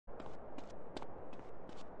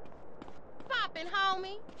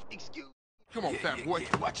homie. Excuse. Come on, fat boy.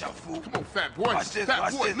 Yeah. Watch out, fool. Come on, fat boy. Watch this, fat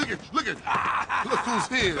watch boy, this. look at. Look who's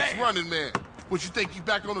here. It's Running Man. What, you think you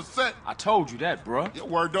back on the set? I told you that, bruh. Your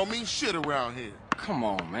word don't mean shit around here. Come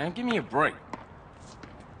on, man. Give me a break.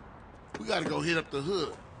 We gotta go hit up the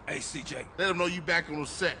hood. Hey, CJ. Let them know you back on the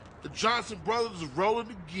set. The Johnson brothers is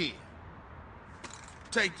rolling again.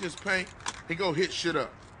 Take this paint and go hit shit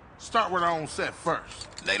up. Start with our own set first.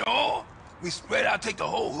 Later on, we spread out, take the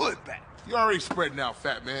whole hood back. You already spreading out,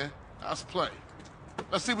 fat man. Let's play.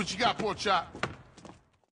 Let's see what you got, pork chop.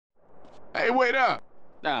 Hey, wait up.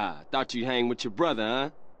 Ah, thought you hang with your brother, huh?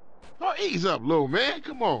 Oh, ease up, little man.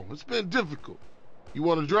 Come on. It's been difficult. You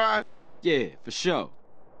want to drive? Yeah, for sure.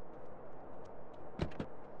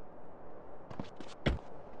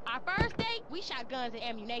 Our first date, we shot guns and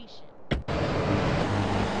ammunition.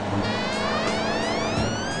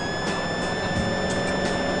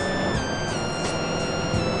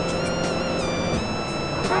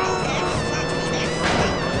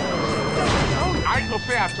 I ain't gonna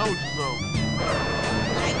say I told you so.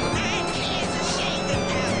 Like 9 cans of shaving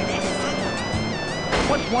powder, that's something.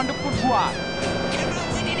 What wonderful drive. Come on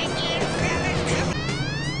with it again, fellas.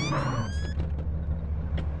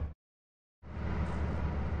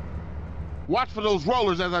 Watch for those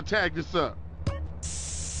rollers as I tag this up.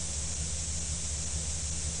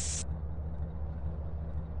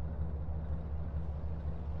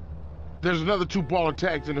 There's another 2 baller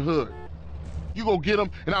tags in the hood. You go get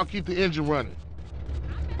them, and I'll keep the engine running.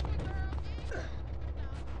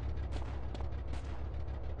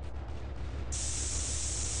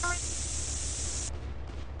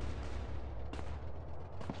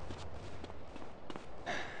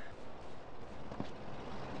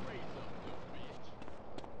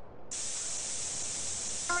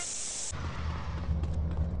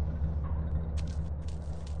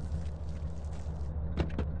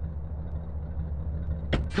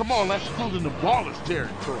 Come on, let's cruise in the ballers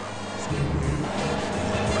territory.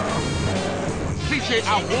 CJ,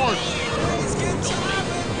 I warned you.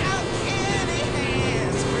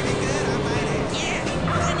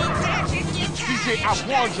 CJ, I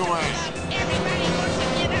warned your ass. Everybody wants to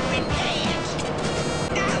get up and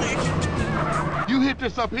dance. You hit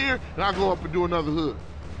this up here, and I'll go up and do another hood.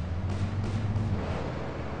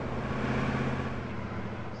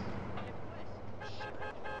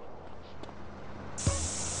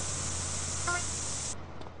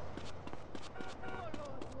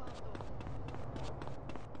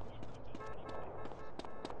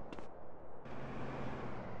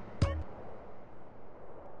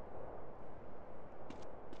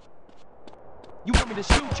 You want me to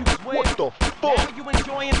shoot you as well? What the fuck? Now you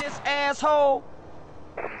enjoying this, asshole?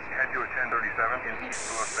 Head to a 1037 in East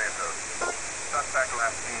Los Santos. Suspect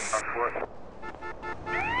last seen on foot.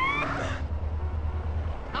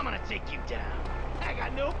 I'm gonna take you down. I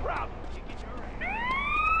got no problem kicking your ass.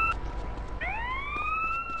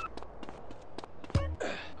 I'm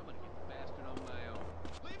gonna get the bastard on my own.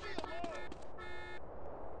 Leave me alone.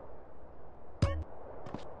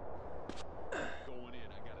 Going in,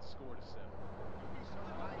 I got a score to settle.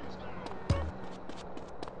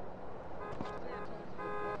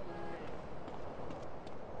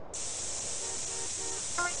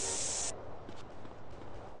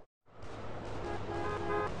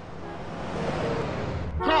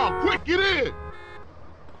 Come on, quick, get in!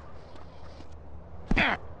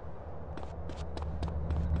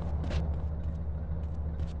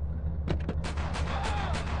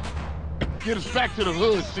 Get us back to the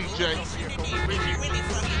hood, CJ.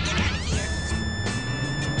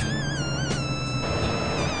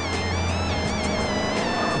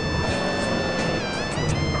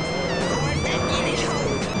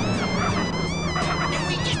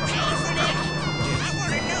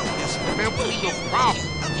 Man, what is your problem?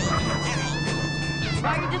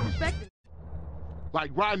 Why are you disrespecting?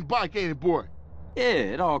 Like riding bike, ain't it, boy? Yeah,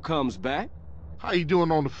 it all comes back. How you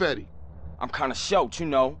doing on the Fetty? I'm kinda short, you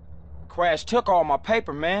know. Crash took all my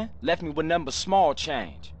paper, man. Left me with nothing but small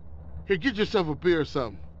change. Here, get yourself a beer or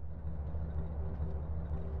something.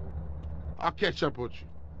 I'll catch up with you.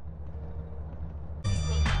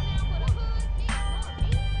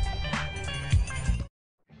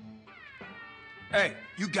 Hey,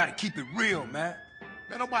 you gotta keep it real, man.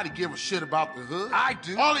 Man, nobody give a shit about the hood. I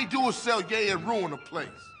do. All they do is sell gay and ruin the place.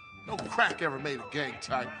 No crack ever made a gang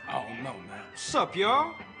type. Oh, no, man. What's up,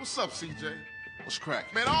 y'all? What's up, CJ? What's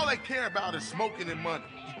crack? Man, all they care about is smoking and money.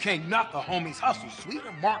 You can't knock a homie's hustle, sweet.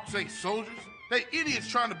 Them marks ain't soldiers. They idiots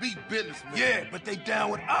trying to be businessmen. Yeah, but they down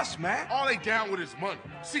with us, man. All they down with is money.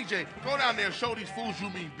 CJ, go down there and show these fools you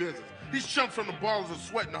mean business. These chumps from the ballers are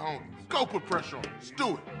sweating the homies. Go put pressure on them. Let's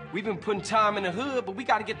do it. We've been putting time in the hood, but we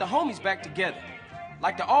gotta get the homies back together.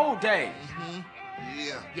 like the old days.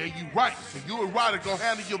 Yeah, you right. So you and Ryder go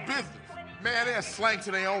handle your business. Man, they're slang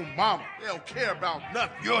to their own mama. They don't care about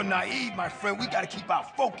nothing. You're naive, my friend. We gotta keep our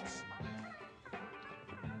focus.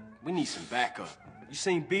 We need some backup. You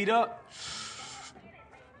seen Beat Up?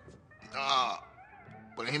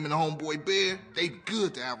 But him and the homeboy Bear, they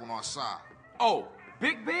good to have on our side. Oh,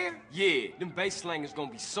 Big Bear? Yeah, them bass slangers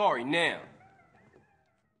gonna be sorry now.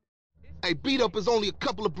 Hey, Beat Up is only a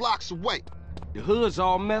couple of blocks away. The hood's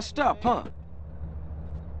all messed up, huh?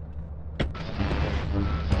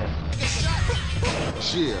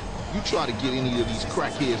 Shit, you try to get any of these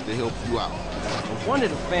crackheads to help you out. But one of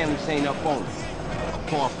the families ain't up on it.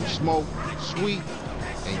 Apart from Smoke, Sweet,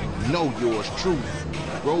 and you know yours truly.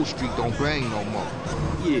 Grove Street don't bang no more.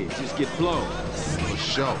 Yeah, just get blowed. For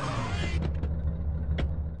sure.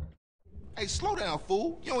 Hey, slow down,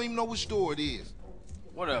 fool. You don't even know which store it is.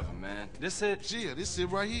 Whatever, man. This it? Yeah, this it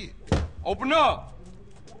right here. Open up!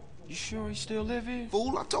 You sure he still live here?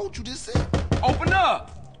 Fool, I told you this it. Open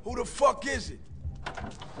up! Who the fuck is it?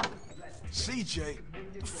 CJ,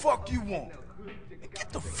 the fuck you want?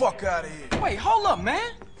 Get the fuck out of here. Wait, hold up,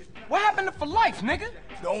 man. What happened to for life, nigga?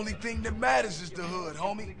 The only thing that matters is the hood,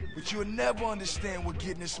 homie. But you'll never understand what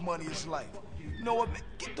getting this money is like. You know what, man?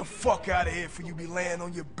 Get the fuck out of here before you be laying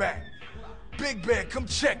on your back. Big Bear, come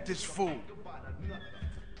check this fool.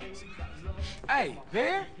 Hey,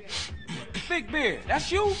 Bear? Big Bear,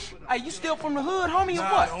 that's you? Hey, you still from the hood, homie, or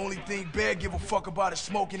Nah, what? the only thing Bear give a fuck about is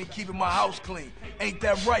smoking and keeping my house clean. Ain't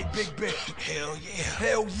that right, Big Bear? Hell yeah.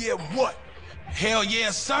 Hell yeah, what? Hell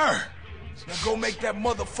yeah, sir. Now go make that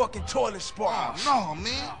motherfucking toilet spark. Oh, no,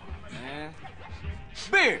 man. Man.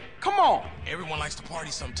 Bear, come on. Everyone likes to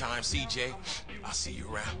party sometimes, CJ. I'll see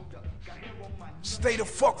you around. Stay the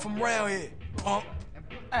fuck from round here, punk.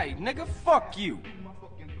 Hey, nigga, fuck you.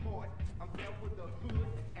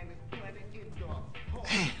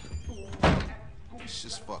 It's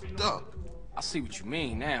just fucked up. I see what you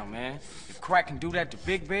mean now, man. If Crack can do that to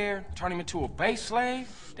Big Bear, turn him into a base slave,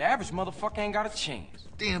 the average motherfucker ain't got a chance.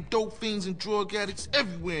 Damn dope fiends and drug addicts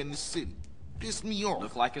everywhere in the city. Piss me off.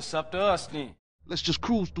 Look like it's up to us then. Let's just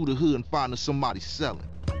cruise through the hood and find us somebody selling.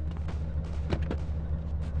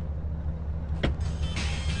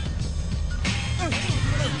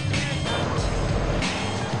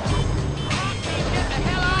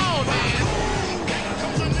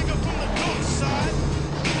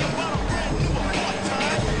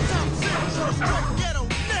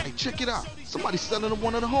 Hey, check it out. Somebody's selling to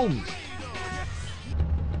one of the homies.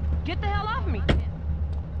 Get the hell off me.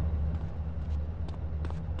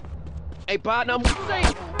 Hey, partner, I'm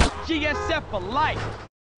saying GSF for life.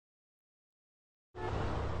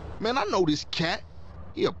 Man, I know this cat.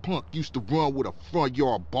 He a punk used to run with a front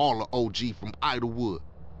yard baller OG from Idlewood.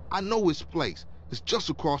 I know his place. It's just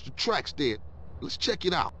across the tracks there. Let's check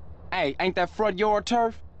it out. Hey, ain't that front yard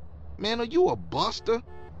turf? Man, are you a buster?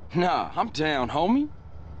 Nah, I'm down, homie.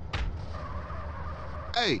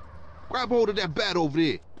 Hey, grab hold of that bat over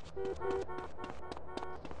there.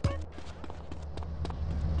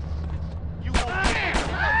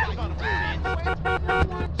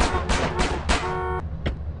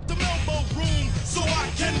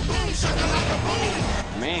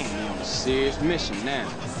 Man, you on a serious mission now.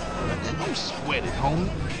 Man, don't sweat it, homie.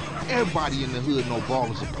 Everybody in the hood know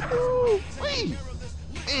ballers are ooh-wee.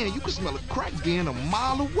 Man, you can smell a crack den a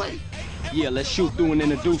mile away. Yeah, let's shoot through and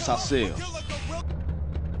introduce ourselves.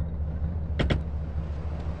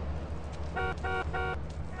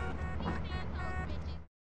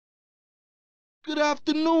 Good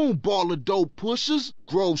afternoon, baller dope pushers.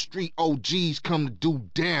 Grove Street OGs come to do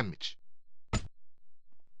damage.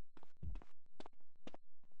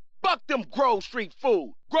 Fuck them Grove Street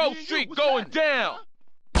fools. Grove Street going down.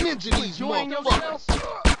 Ninja these motherfuckers.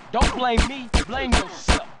 Don't blame me, blame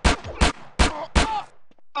yourself.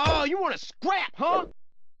 Oh, you want to scrap, huh?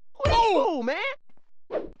 Who this fool, man?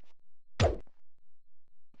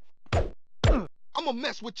 I'ma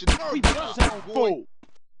mess with your nerves. We built some fool.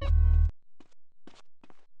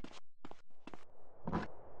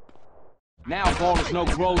 Now ballers know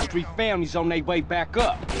Grove Street families on their way back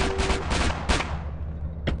up.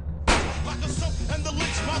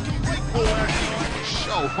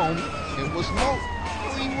 Show, homie. And what's more,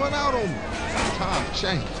 you ain't run out on me. Time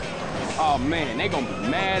changed. Oh man, they gonna be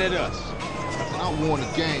mad at us. And I'll warn the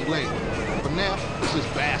gang later. For now, let's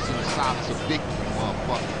just bask in the silence of victory,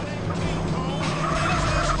 motherfucker.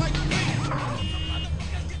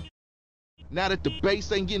 Now that the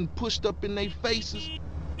bass ain't getting pushed up in their faces,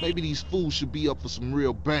 maybe these fools should be up for some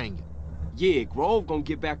real banging. Yeah, Grove gonna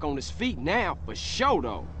get back on his feet now, for sure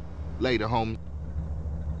though. Later, homie.